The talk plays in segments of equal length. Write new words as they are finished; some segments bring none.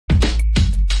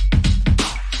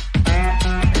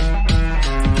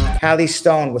Callie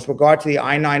Stone, with regard to the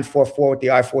I-944 with the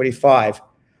I-45,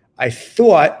 I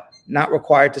thought not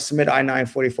required to submit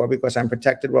I-944 because I'm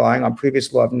protected relying on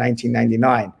previous law of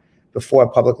 1999 before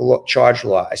public charge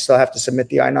law. I still have to submit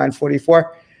the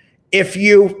I-944. If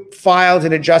you filed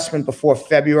an adjustment before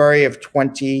February of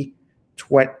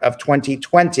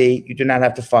 2020, you do not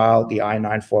have to file the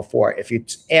I-944. If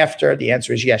it's after, the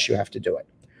answer is yes, you have to do it.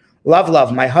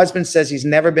 Love. My husband says he's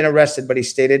never been arrested, but he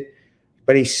stayed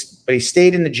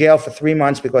in the jail for 3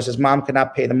 months because his mom could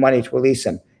not pay the money to release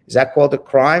him. Is that called a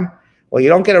crime? Well, you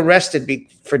don't get arrested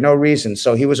for no reason.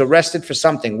 So he was arrested for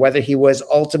something. Whether he was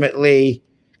ultimately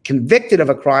convicted of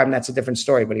a crime, that's a different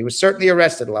story. But he was certainly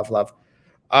arrested, love.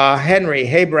 Henry,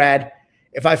 hey, Brad.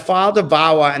 If I filed a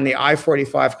VAWA and the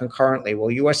I-45 concurrently, will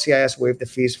USCIS waive the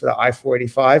fees for the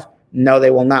I-45? No,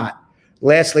 they will not.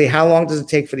 Lastly, how long does it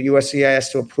take for the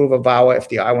USCIS to approve a VAWA if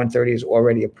the I-130 is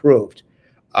already approved?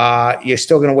 You're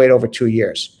still going to wait over 2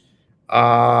 years.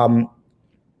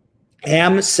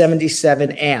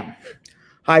 Am77Am.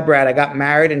 Hi, Brad. I got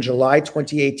married in July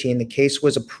 2018. The case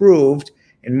was approved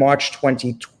in March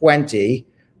 2020.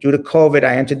 Due to COVID,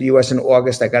 I entered the U.S. in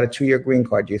August. I got a 2-year green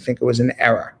card. Do you think it was an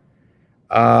error?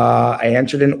 I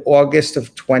entered in August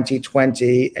of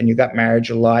 2020, and you got married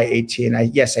July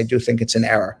 18. Yes, I do think it's an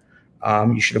error.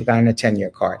 You should have gotten a 10-year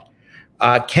card.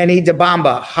 Kenny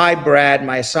DeBamba. Hi, Brad.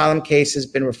 My asylum case has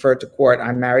been referred to court.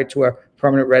 I'm married to a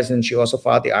permanent resident. She also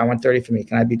filed the I-130 for me.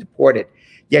 Can I be deported?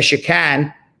 Yes, you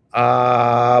can.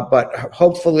 But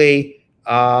hopefully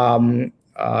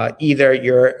either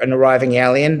you're an arriving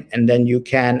alien and then you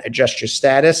can adjust your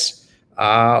status,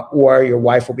 or your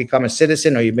wife will become a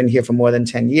citizen, or you've been here for more than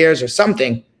 10 years or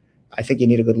something. I think you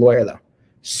need a good lawyer, though.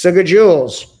 Sugar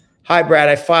Jules. Hi, Brad.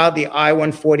 I filed the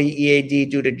I-140 EAD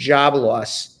due to job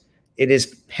loss. It is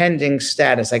pending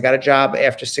status. I got a job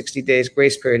after 60 days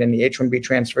grace period, and the H-1B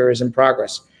transfer is in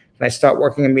progress. Can I start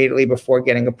working immediately before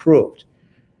getting approved?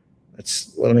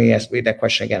 Let me read that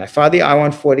question again. I filed the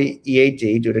I-140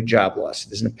 EAD due to job loss.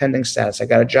 It is in a pending status. I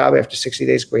got a job after 60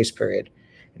 days grace period,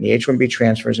 and the H-1B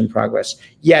transfer is in progress.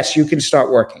 Yes, you can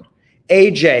start working.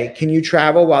 AJ, can you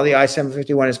travel while the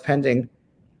I-751 is pending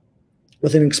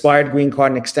with an expired green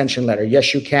card and extension letter?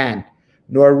 Yes, you can.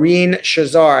 Noreen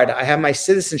Shazard, I had my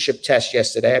citizenship test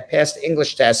yesterday. I passed the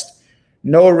English test.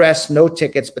 No arrests, no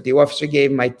tickets, but the officer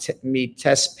gave me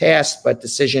test passed, but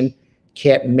decision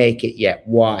can't make it yet.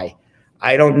 Why?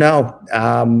 I don't know.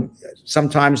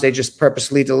 Sometimes they just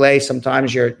purposely delay.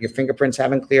 Sometimes your fingerprints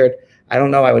haven't cleared. I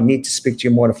don't know. I would need to speak to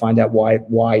you more to find out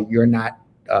why you're not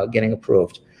getting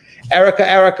approved.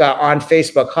 Erica on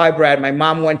Facebook. Hi, Brad. My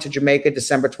mom went to Jamaica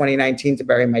December 2019 to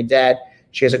bury my dad.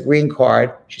 She has a green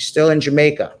card. She's still in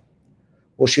Jamaica.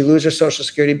 Will she lose her Social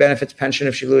Security benefits pension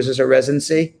if she loses her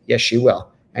residency? Yes, she will.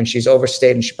 And she's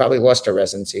overstayed, and she probably lost her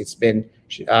residency. It's been,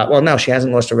 well, no, she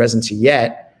hasn't lost her residency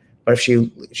yet. But if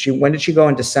when did she go?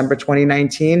 In December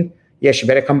 2019? Yeah, she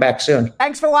better come back soon.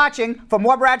 Thanks for watching. For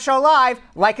more Brad Show Live,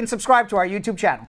 like and subscribe to our YouTube channel.